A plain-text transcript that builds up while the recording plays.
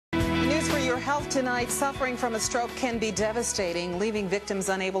health tonight. Suffering from a stroke can be devastating, leaving victims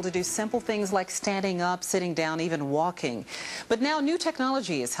unable to do simple things like standing up, sitting down, even walking. But now new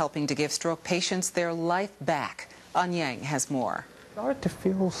technology is helping to give stroke patients their life back. An Yang has more. I started to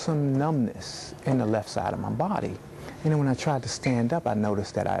feel some numbness in the left side of my body. And then when I tried to stand up, I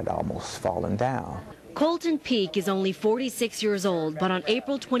noticed that I had almost fallen down. Colton Peak is only 46 years old, but on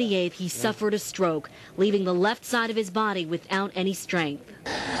April 28th, he suffered a stroke, leaving the left side of his body without any strength.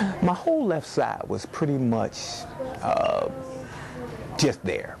 My whole left side was pretty much just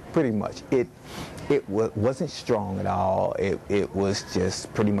there, pretty much. It wasn't strong at all. It was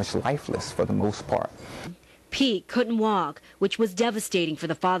just pretty much lifeless for the most part. Pete couldn't walk, which was devastating for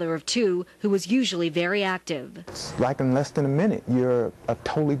the father of two, who was usually very active. It's like in less than a minute, you're a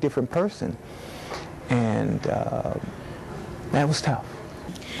totally different person. And that was tough.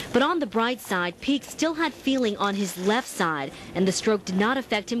 But on the bright side, Peak still had feeling on his left side, and the stroke did not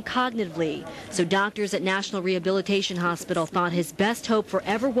affect him cognitively. So doctors at National Rehabilitation Hospital thought his best hope for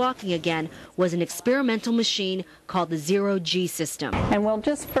ever walking again was an experimental machine called the ZeroG system. And we'll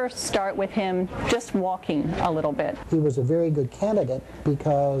just first start with him just walking a little bit. He was a very good candidate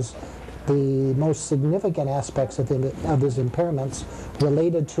because the most significant aspects of his impairments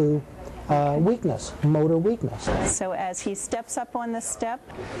related to weakness, motor weakness. So as he steps up on the step,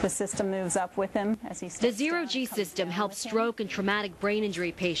 the system moves up with him. As he steps The ZeroG system helps stroke and traumatic brain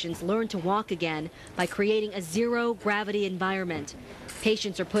injury patients learn to walk again by creating a zero-gravity environment.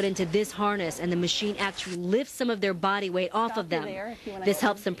 Patients are put into this harness, and the machine actually lifts some of their body weight off of them. This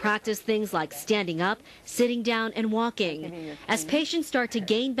helps them practice things like standing up, sitting down, and walking. As patients start to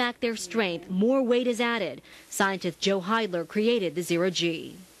gain back their strength, more weight is added. Scientist Joe Heidler created the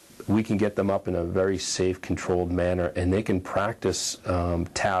ZeroG. We can get them up in a very safe, controlled manner, and they can practice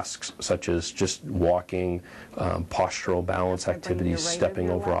tasks such as just walking, postural balance activities,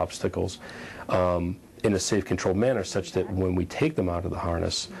 stepping over obstacles in a safe, controlled manner, such that when we take them out of the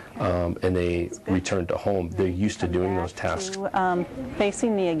harness and they return to home, they're used to doing those tasks.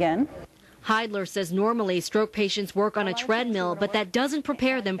 Facing me again. Heidler says normally stroke patients work on a treadmill, but that doesn't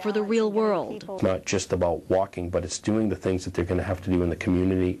prepare them for the real world. It's not just about walking, but it's doing the things that they're going to have to do in the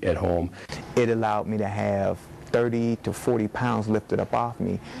community, at home. It allowed me to have 30 to 40 pounds lifted up off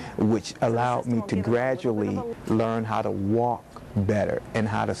me, which allowed me to gradually learn how to walk better and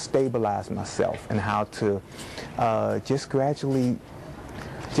how to stabilize myself and how to just gradually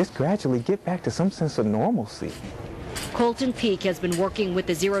get back to some sense of normalcy. Colton Peak has been working with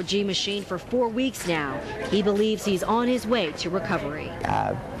the ZeroG machine for 4 weeks now. He believes he's on his way to recovery.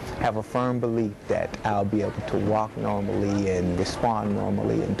 I have a firm belief that I'll be able to walk normally and respond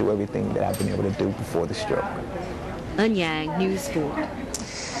normally and do everything that I've been able to do before the stroke. An Yang, News 4.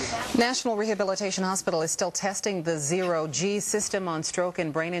 National Rehabilitation Hospital is still testing the ZeroG system on stroke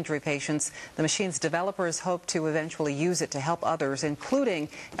and brain injury patients. The machine's developers hope to eventually use it to help others, including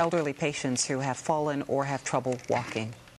elderly patients who have fallen or have trouble walking.